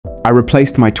I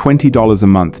replaced my $20 a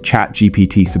month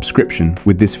ChatGPT subscription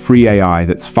with this free AI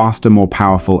that's faster, more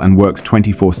powerful, and works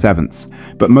 24/7,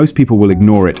 but most people will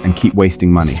ignore it and keep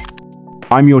wasting money.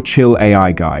 I'm your chill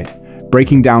AI guide,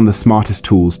 breaking down the smartest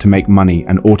tools to make money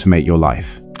and automate your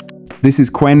life. This is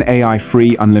Qwen AI,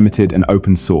 free, unlimited, and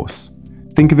open source.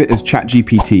 Think of it as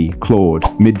ChatGPT, Claude,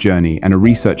 Midjourney, and a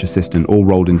research assistant all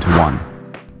rolled into one.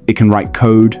 It can write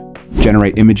code,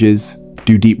 generate images,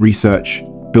 do deep research,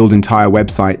 build entire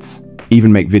websites, even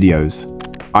make videos.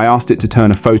 I asked it to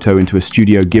turn a photo into a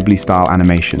Studio Ghibli-style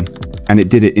animation, and it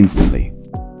did it instantly.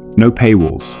 No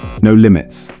paywalls, no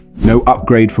limits, no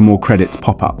upgrade for more credits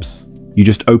pop-ups. You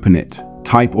just open it,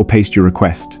 type or paste your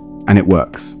request, and it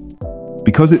works.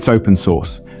 Because it's open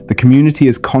source, the community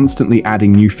is constantly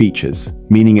adding new features,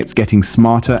 meaning it's getting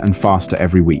smarter and faster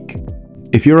every week.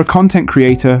 If you're a content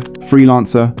creator,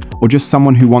 freelancer, or just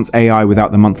someone who wants AI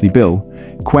without the monthly bill,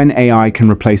 Qwen AI can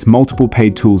replace multiple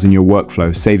paid tools in your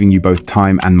workflow, saving you both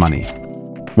time and money.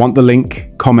 Want the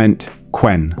link? Comment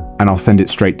Qwen, and I'll send it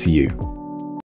straight to you.